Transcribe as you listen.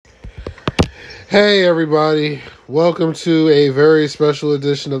Hey everybody, welcome to a very special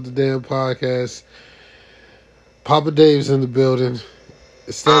edition of the damn podcast. Papa Dave's in the building.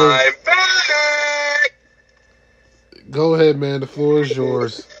 I'm back! Go ahead, man, the floor is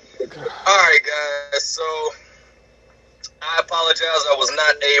yours. Alright guys, so I apologize I was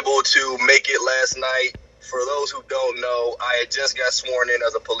not able to make it last night. For those who don't know, I had just got sworn in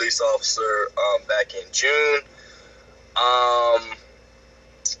as a police officer back in June.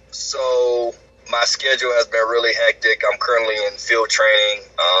 So my schedule has been really hectic. I'm currently in field training,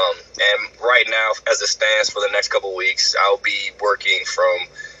 and right now, as it stands for the next couple weeks, I'll be working from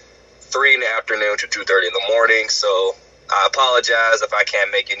 3 in the afternoon to 2:30 in the morning. So I apologize if I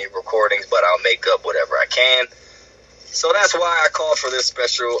can't make any recordings, but I'll make up whatever I can. So that's why I called for this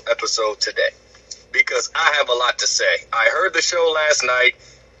special episode today, because I have a lot to say. I heard the show last night,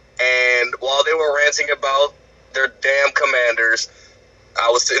 and while they were ranting about their damn Commanders, I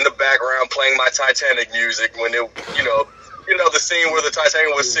was in the background playing my Titanic music when it, you know the scene where the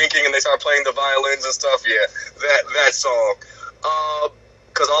Titanic was sinking and they started playing the violins and stuff. Yeah, that song.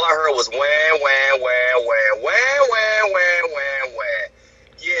 Cause all I heard was wham, wham, wham, wham, wham, wham, wham, wham, wham.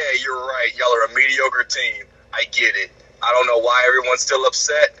 Yeah, you're right. Y'all are a mediocre team. I get it. I don't know why everyone's still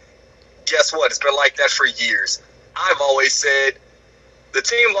upset. Guess what? It's been like that for years. I've always said the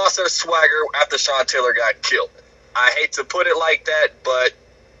team lost their swagger after Sean Taylor got killed. I hate to put it like that, but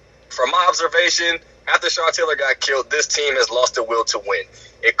from my observation, after Sean Taylor got killed, this team has lost the will to win.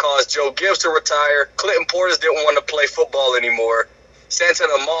 It caused Joe Gibbs to retire. Clinton Portis didn't want to play football anymore.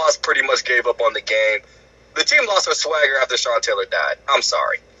 Santana Moss pretty much gave up on the game. The team lost their swagger after Sean Taylor died. I'm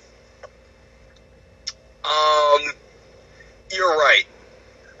sorry. You're right.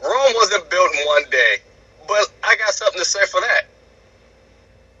 Rome wasn't built in one day, but I got something to say for that.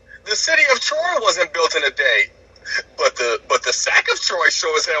 The city of Troy wasn't built in a day. But the sack of Troy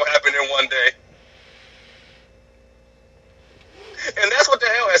sure as hell happened in one day. And that's what the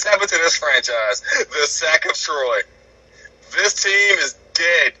hell has happened to this franchise. The sack of Troy. This team is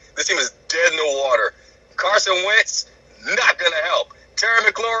dead. This team is dead in the water. Carson Wentz, not going to help. Terry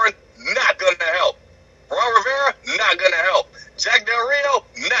McLaurin, not going to help. Ron Rivera, not going to help. Jack Del Rio,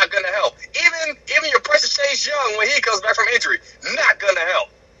 not going to help. Even your Precious Chase Young, when he comes back from injury, not going to help.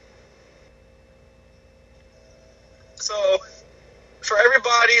 So, for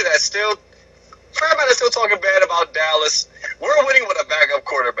everybody that's still talking bad about Dallas, we're winning with a backup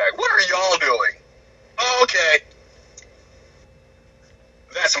quarterback. What are y'all doing? Oh, okay.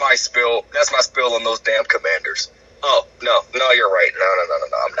 That's my spill. That's my spill on those damn Commanders. Oh, no, you're right. No.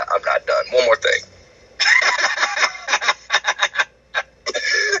 I'm not done. One more thing.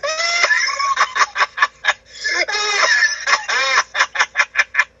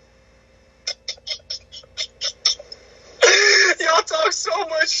 Y'all talk so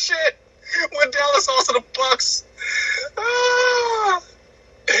much shit when Dallas lost to the Bucks. We're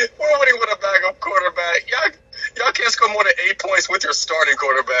winning with a backup quarterback. Y'all can't score more than 8 points with your starting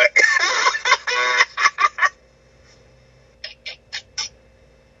quarterback.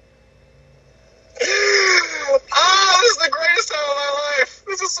 This is the greatest time of my life.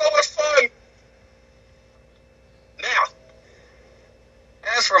 This is so much fun. Now,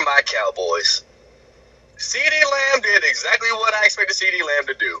 as for my Cowboys, CeeDee Lamb did exactly what I expected CeeDee Lamb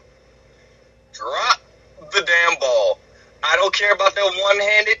to do. Drop the damn ball. I don't care about that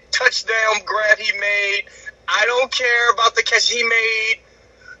one-handed touchdown grab he made. I don't care about the catch he made.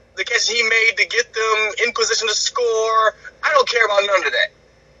 The catch he made to get them in position to score. I don't care about none of that.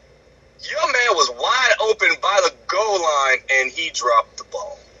 Your man was wide open by the goal line, and he dropped the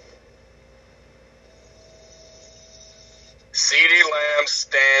ball. CD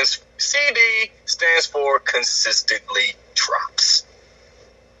stands for consistently drops.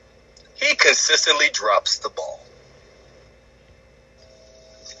 He consistently drops the ball.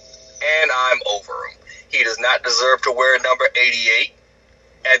 And I'm over him. He does not deserve to wear number 88.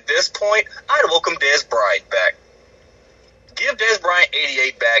 At this point, I'd welcome Dez Bryant back. Give Dez Bryant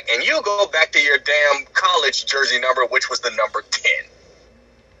 88 back, and you go back to your damn college jersey number, which was the number 10.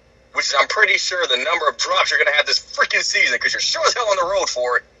 Which is, I'm pretty sure, the number of drops you're going to have this freaking season, because you're sure as hell on the road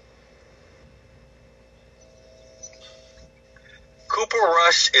for it. Cooper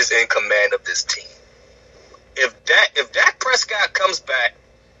Rush is in command of this team. If Dak Prescott comes back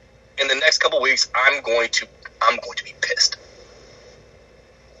in the next couple weeks, I'm going to be pissed.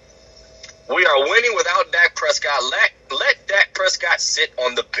 We are winning without Dak Prescott. Let Dak Prescott sit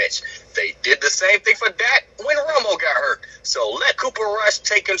on the bench. They did the same thing for Dak when Romo got hurt. So let Cooper Rush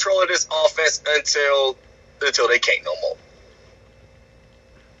take control of this offense until they can't no more.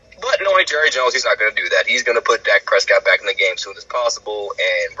 But knowing Jerry Jones, he's not going to do that. He's going to put Dak Prescott back in the game as soon as possible,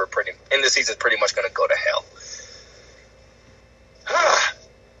 and the season's pretty much going to go to hell.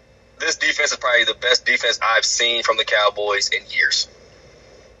 This defense is probably the best defense I've seen from the Cowboys in years.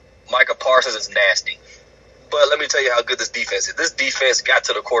 Micah Parsons is nasty. But let me tell you how good this defense is. This defense got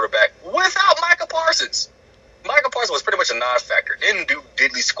to the quarterback without Micah Parsons. Micah Parsons was pretty much a non-factor. Didn't do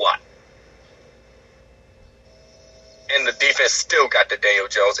diddly squat. And the defense still got to Daniel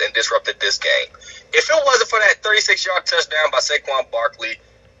Jones and disrupted this game. If it wasn't for that 36-yard touchdown by Saquon Barkley,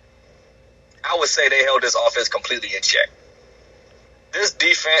 I would say they held this offense completely in check. This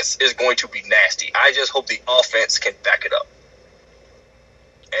defense is going to be nasty. I just hope the offense can back it up.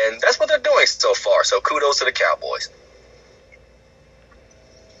 And that's what they're doing so far. So kudos to the Cowboys.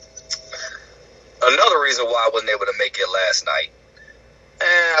 Another reason why I wasn't able to make it last night,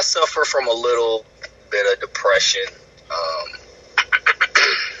 I suffer from a little bit of depression.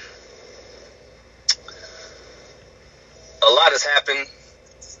 A lot has happened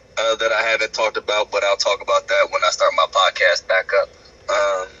that I haven't talked about, but I'll talk about that when I start my podcast back up.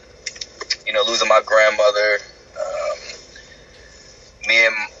 Losing my grandmother, me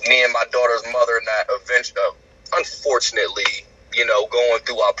and my daughter's mother, unfortunately, going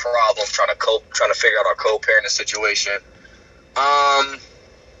through our problems, trying to figure out our co-parenting situation.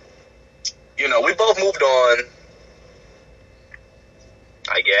 We both moved on,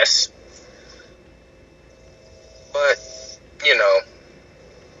 I guess. But,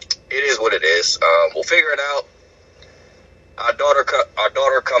 it is what it is. We'll figure it out. Our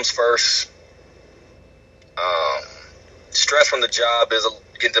daughter comes first. Stress from the job is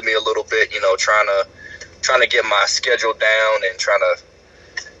getting to me a little bit, trying to get my schedule down and trying to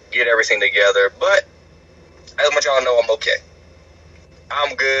get everything together. But as much y'all know, I'm okay.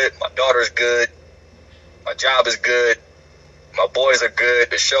 I'm good. My daughter's good. My job is good. My boys are good.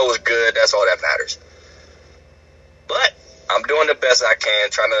 The show is good. That's all that matters. But I'm doing the best I can,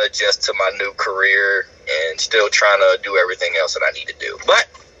 trying to adjust to my new career and still trying to do everything else that I need to do. But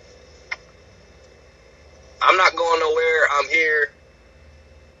I'm not going nowhere. I'm here.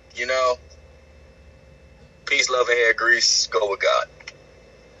 Peace, love, and hair grease. Go with God.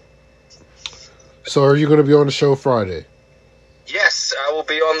 So are you going to be on the show Friday? Yes, I will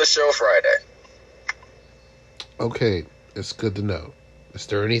be on the show Friday. Okay, it's good to know. Is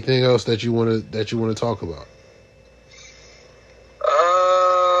there anything else that you want to talk about?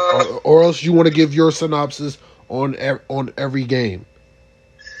 Or else you want to give your synopsis on every game?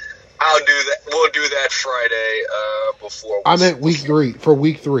 I'll do that. We'll do that Friday before. I meant week 3 for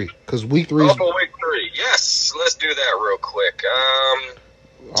week 3 because week 3. For week 3, yes. Let's do that real quick.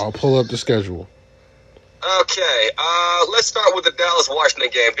 I'll pull up the schedule. Okay, let's start with the Dallas-Washington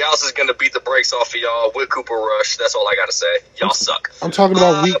game. Dallas is going to beat the brakes off of y'all with Cooper Rush. That's all I got to say. Y'all suck. I'm talking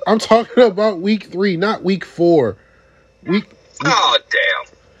about week 3, not week 4. Oh, damn.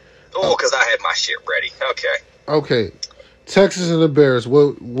 Oh, because I had my shit ready. Okay. Texas and the Bears.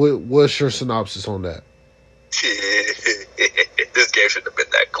 What's your synopsis on that? This game shouldn't have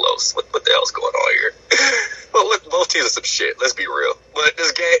been that close. What the hell's going on here? But both teams are some shit. Let's be real. But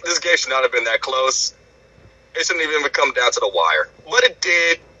this game should not have been that close. It shouldn't even come down to the wire. But it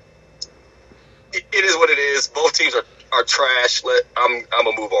did. It is what it is. Both teams are trash. I'm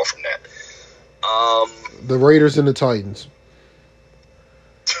gonna move on from that. The Raiders and the Titans.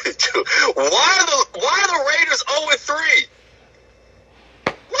 Why are the Raiders 0-3?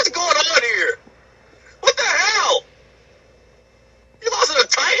 What's going on here? What the hell? You lost to the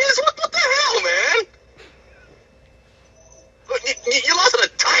Titans? What the hell, man? You lost to the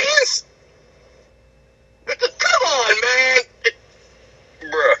Titans? Come on, man.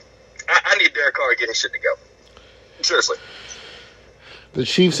 Bruh, I need Derek Carr to get his shit to go. Seriously. The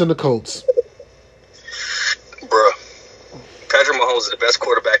Chiefs and the Colts. Bruh. Patrick Mahomes is the best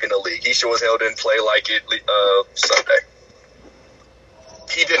quarterback in the league. He sure as hell didn't play like it Sunday.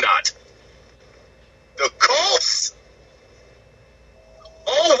 He did not. The Colts?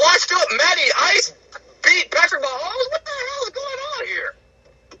 Oh, washed up Matty Ice beat Patrick Mahomes? What the hell is going on here?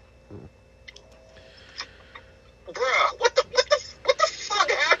 Bruh, what the fuck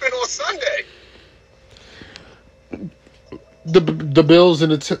happened on Sunday? The Bills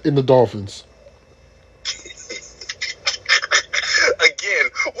and the Dolphins. Again,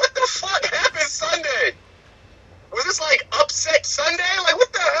 what the fuck happened Sunday? Was this like upset Sunday? Like,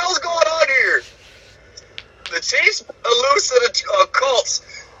 what the hell's going on here? The Chiefs lose to the Colts.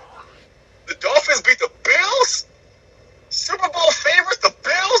 The Dolphins beat the Bills? Super Bowl favorites, the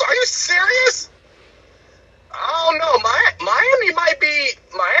Bills? Are you serious? I don't know. Miami might be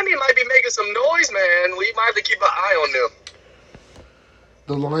making some noise, man. We might have to keep an eye on them.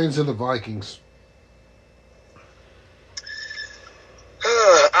 The Lions and the Vikings.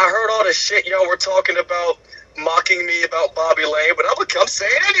 I heard all the shit y'all were talking about, mocking me about Bobby Lane, but I'm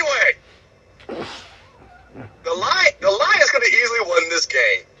saying anyway. The Lions could have easily won this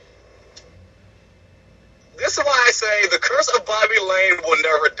game. This is why I say the curse of Bobby Lane will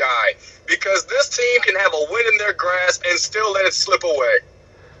never die, because this team can have a win in their grasp and still let it slip away.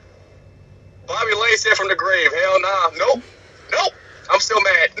 Bobby Lane said from the grave, hell nah, nope, I'm still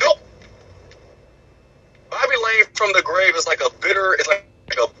mad, nope. Bobby Lane from the grave is like a bitter, it's like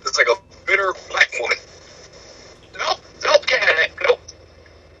a bitter black woman. Nope, can't have it,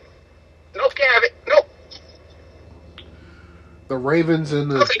 nope, can't have it, nope. The Ravens and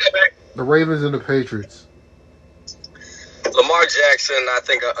the Patriots. Lamar Jackson, I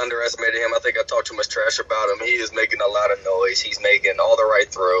think I underestimated him. I think I talked too much trash about him. He is making a lot of noise. He's making all the right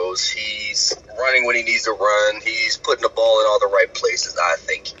throws. He's running when he needs to run. He's putting the ball in all the right places. I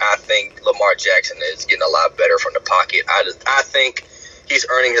think Lamar Jackson is getting a lot better from the pocket. I think he's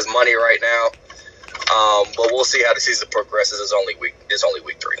earning his money right now. But we'll see how the season progresses. It's only week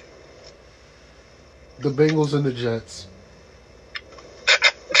 3. The Bengals and the Jets.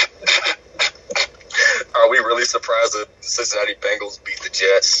 Are we really surprised that Cincinnati Bengals beat the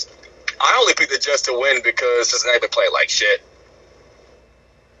Jets? I only picked the Jets to win because Cincinnati been playing like shit.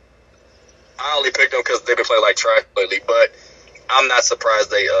 I only picked them because they've been playing like trash lately, but I'm not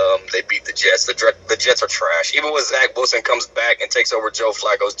surprised they beat the Jets. The Jets are trash. Even when Zach Wilson comes back and takes over Joe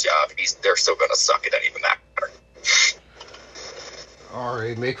Flacco's job, they're still going to suck. It doesn't even matter. All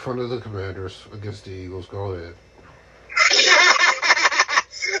right, make fun of the Commanders against the Eagles. Go ahead.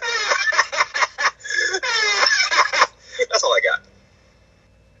 That's all I got.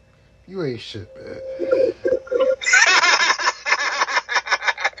 You ain't shit, man. This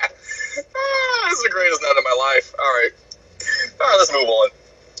is the greatest night of my life. All right, let's move on.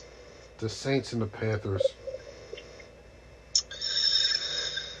 The Saints and the Panthers.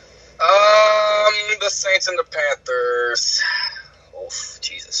 The Saints and the Panthers. Oh,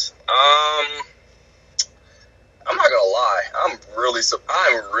 Jesus. I'm not gonna lie. I'm really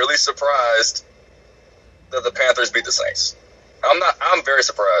surprised that the Panthers beat the Saints. I'm very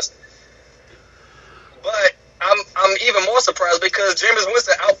surprised. But I'm even more surprised because Jameis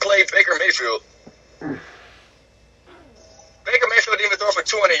Winston outplayed Baker Mayfield. Baker Mayfield didn't even throw for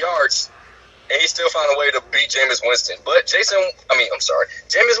 200 yards, and he still found a way to beat Jameis Winston. But Jameis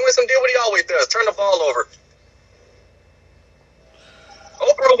Winston did what he always does: turn the ball over.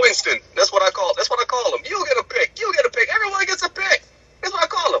 Oprah Winston. That's what I call him. You get a pick. Everyone gets a pick. That's what I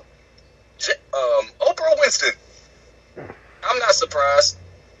call him. Oprah Winston. I'm not surprised.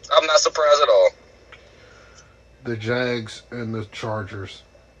 I'm not surprised at all. The Jags and the Chargers.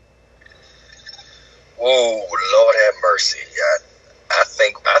 Oh, Lord have mercy. I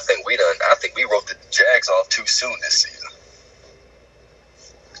think we wrote the Jags off too soon this season.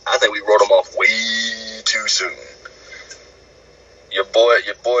 I think we wrote them off way too soon. Your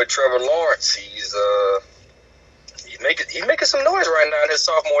boy Trevor Lawrence, he's making some noise right now in his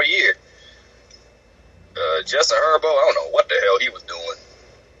sophomore year. Justin Herbert, I don't know what the hell he was doing.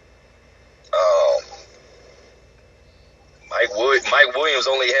 Mike Williams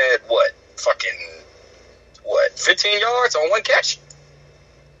only had 15 yards on one catch?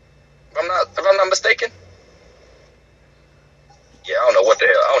 If I'm not mistaken. Yeah, I don't know what the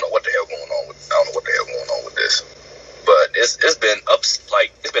hell going on with this. But it's been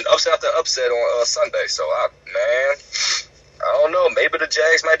upset after upset on Sunday. So I don't know. Maybe the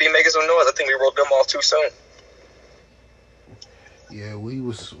Jags might be making some noise. I think we wrote them off too soon. Yeah,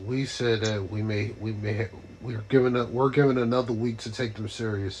 we said that we're given another week to take them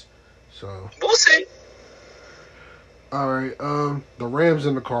serious. So we'll see. All right, the Rams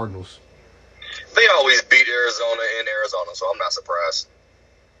and the Cardinals. They always beat Arizona in Arizona, so I'm not surprised.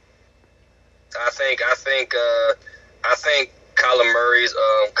 I think Kyler Murray's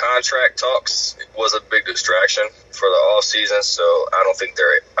contract talks was a big distraction for the offseason, so I don't think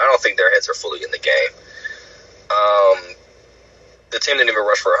their heads are fully in the game. The team didn't even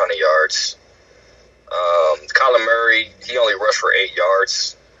rush for 100 yards. Kyler Murray, he only rushed for 8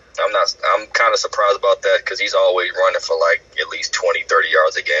 yards. I'm kind of surprised about that because he's always running for like at least 20, 30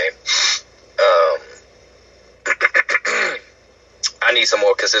 yards a game. I need some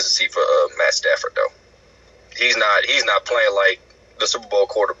more consistency for Matt Stafford though. He's not playing like the Super Bowl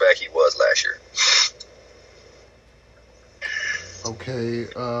quarterback he was last year. Okay,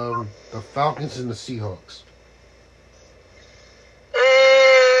 the Falcons and the Seahawks.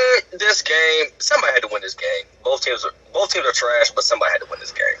 This game, somebody had to win this game. Both teams are trash, but somebody had to win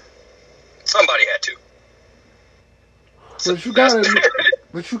this game. Somebody had to. But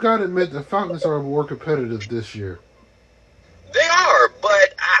But you gotta admit the Falcons are more competitive this year. They are,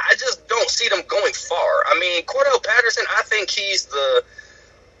 but I just don't see them going far. I mean, Cordell Patterson, I think he's the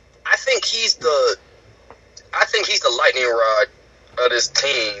lightning rod of this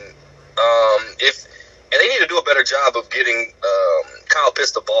team. If and they need to do a better job of getting Kyle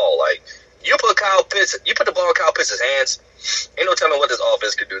Pitts the ball. Like you put the ball in Kyle Pitts' hands. Ain't no telling what this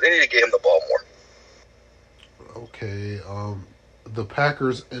offense could do. They need to get him the ball more. Okay, the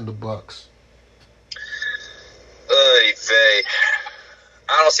Packers and the Bucks.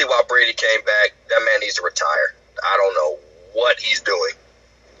 I don't see why Brady came back. That man needs to retire. I don't know what he's doing.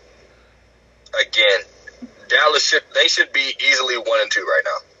 Again, Dallas should be easily 1-2 right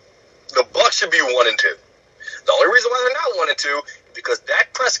now. The Bucks should be 1-2. The only reason why they're not 1-2 is because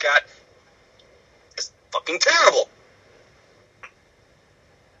Dak Prescott is fucking terrible.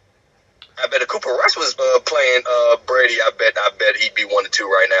 I bet if Cooper Rush was playing Brady, I bet he'd be 1-2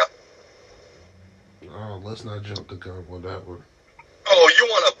 right now. Oh, let's not jump the gun on that one. Oh, you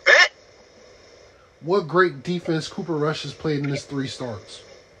want to bet? What great defense Cooper Rush has played in his 3 starts?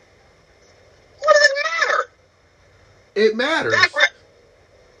 What does it matter? It matters.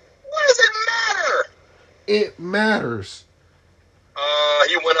 What does it matter? It matters.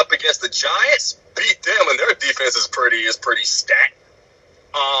 He went up against the Giants, beat them, and their defense is pretty stacked.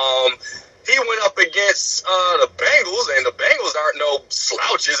 He went up against the Bengals, and the Bengals aren't no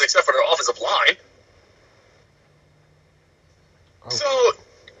slouches except for their offensive line. Okay. So,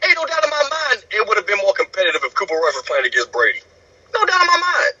 ain't no doubt in my mind it would have been more competitive if Cooper Rush was playing against Brady. No doubt in my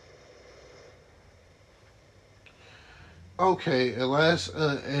mind. Okay,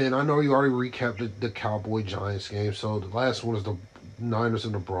 and I know you already recapped the Cowboy-Giants game, so the last one is the Niners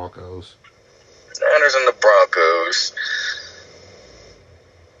and the Broncos. Niners and the Broncos.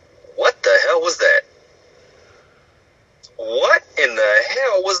 What the hell was that? What in the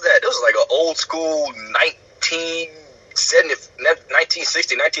hell was that? It was like an old school 1960,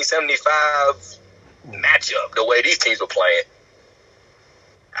 1975 matchup, the way these teams were playing.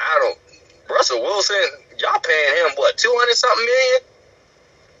 Russell Wilson, y'all paying him, what, 200-something million?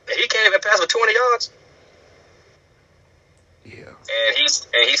 And he can't even pass for 20 yards? Yeah. And he's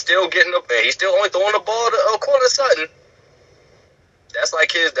still getting up, and he's still only throwing the ball to Cortland Sutton. That's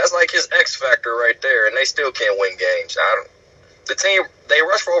like his X factor right there, and they still can't win games. The team, they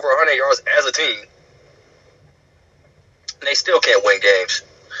rush for over 100 yards as a team, and they still can't win games.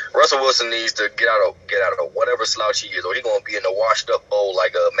 Russell Wilson needs to get out of whatever slouch he is, or he's gonna be in a washed up bowl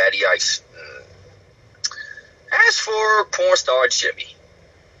like Matty Ice. As for porn star Jimmy,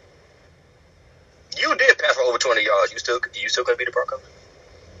 you did pass for over 20 yards. You still gonna beat the Broncos?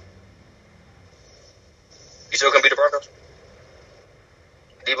 You still gonna beat the Broncos?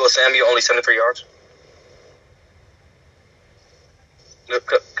 Deebo Samuel only 73 yards.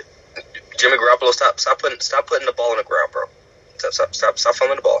 Jimmy Garoppolo, stop putting the ball on the ground, bro. Stop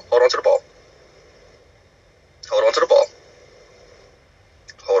fumbling the ball. Hold on to the ball. Hold on to the ball.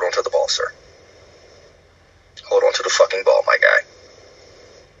 Hold on to the ball, sir. Hold on to the fucking ball, my guy.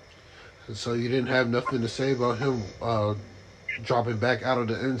 So you didn't have nothing to say about him dropping back out of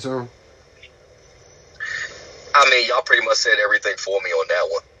the end zone? I mean, y'all pretty much said everything for me on that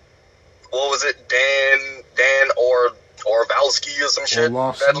one. What was it? Dan Orlovsky or some shit?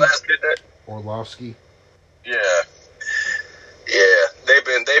 That last did that? Orlovsky? Yeah. Yeah. They've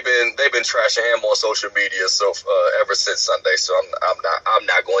been trashing him on social media ever since Sunday, so I'm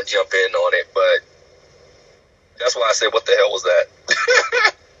not going to jump in on it, but that's why I said, what the hell was that?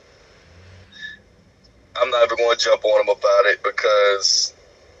 I'm not even going to jump on him about it because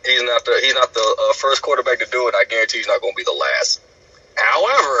he's not the first quarterback to do it. I guarantee he's not going to be the last.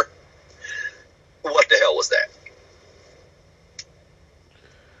 However, what the hell was that?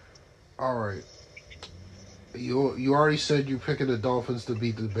 All right. You already said you're picking the Dolphins to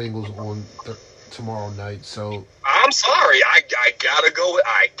beat the Bengals on tomorrow night. So I'm sorry. I gotta go with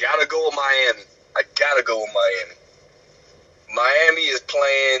Miami. Miami is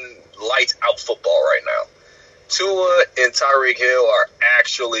playing lights out football right now. Tua and Tyreek Hill are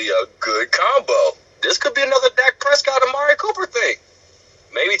actually a good combo. This could be another Dak Prescott and Amari Cooper thing.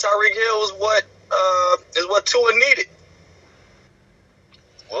 Maybe Tyreek Hill is what Tua needed.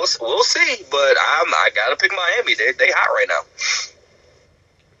 We'll see, but I gotta pick Miami. They hot right now.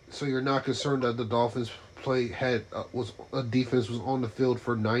 So you're not concerned that the Dolphins defense was on the field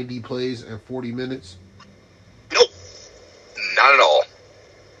for 90 plays and 40 minutes? Nope, not at all.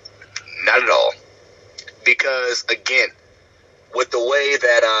 Not at all. Because again, with the way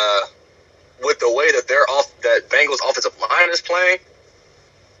that that Bengals offensive line is playing,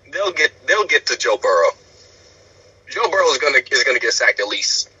 they'll get to Joe Burrow. Joe Burrow is gonna get sacked at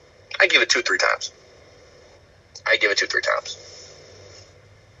least. I give it 2-3 times.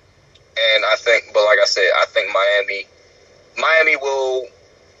 And I think, but like I said, I think Miami will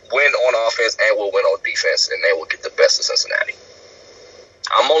win on offense and will win on defense, and they will get the best of Cincinnati.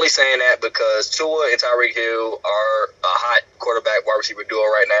 I'm only saying that because Tua and Tyreek Hill are a hot quarterback wide receiver duo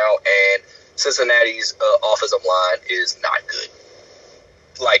right now, and Cincinnati's offensive line is not good,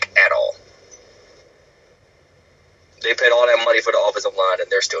 like at all. They paid all that money for the offensive line, and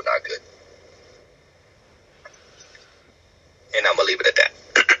they're still not good. And I'm gonna leave it at that.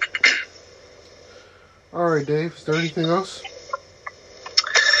 All right, Dave. Is there anything else?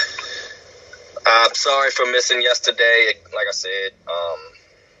 I'm sorry for missing yesterday. Like I said,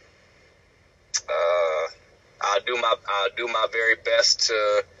 I'll do my very best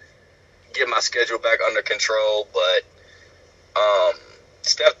to get my schedule back under control. But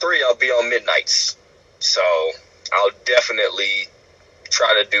step 3, I'll be on midnights, so I'll definitely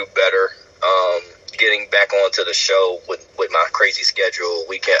try to do better. Getting back onto the show with my crazy schedule,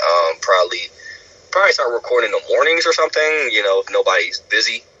 we can probably start recording in the mornings or something. If nobody's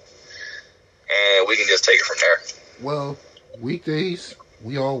busy. And we can just take it from there. Well, weekdays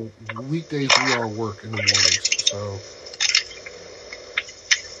we all work in the mornings, so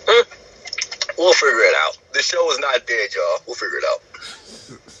we'll figure it out. The show is not dead, y'all. We'll figure it out.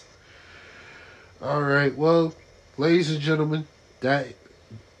 All right. Well, ladies and gentlemen,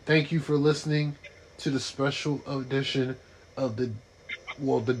 thank you for listening to the special edition of the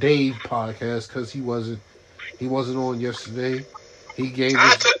Dave podcast, because he wasn't on yesterday. He gave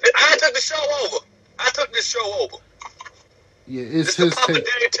I took the show over. I took the show over. Yeah, it's his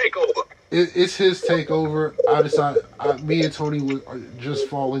takeover. It's his takeover. I decided. Me and Tony are just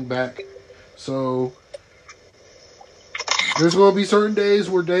falling back. So there's going to be certain days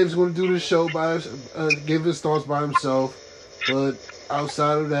where Dave's going to do the show give his thoughts by himself. But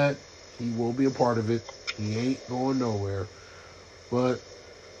outside of that, he will be a part of it. He ain't going nowhere. But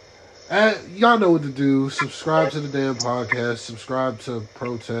y'all know what to do. Subscribe to the damn podcast. Subscribe to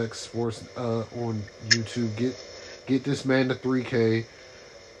ProTech Sports on YouTube. Get this man to 3K.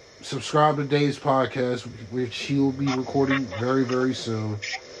 Subscribe to Dave's podcast, which he'll be recording very, very soon.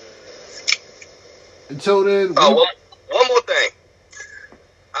 Until then... one more thing.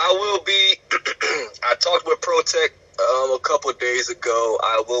 I will be... I talked with ProTech a couple of days ago.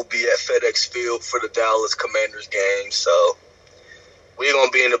 I will be at FedEx Field for the Dallas Commanders game, so... we're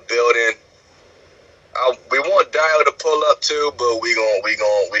gonna be in the building. We want Dial to pull up too, but we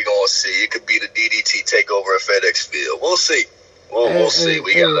gonna see. It could be the DDT takeover at FedEx Field. We'll see. We'll see.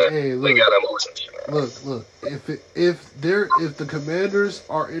 We gotta move some shit. Look. If the Commanders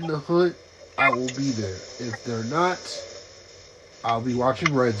are in the hunt, I will be there. If they're not, I'll be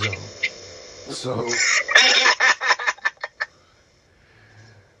watching Red Zone. So,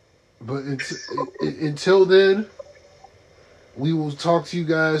 but until then. We will talk to you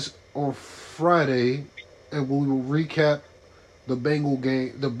guys on Friday, and we will recap the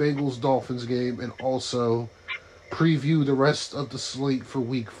Bengals-Dolphins game, and also preview the rest of the slate for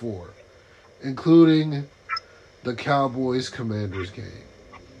Week 4, including the Cowboys-Commanders game.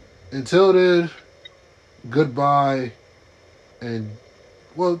 Until then, goodbye, and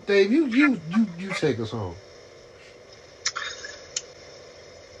well, Dave, you take us home.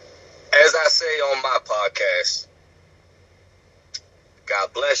 As I say on my podcast.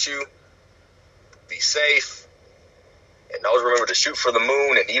 God bless you. Be safe. And always remember to shoot for the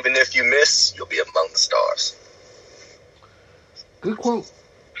moon. And even if you miss, you'll be among the stars. Good quote.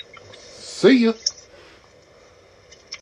 See ya.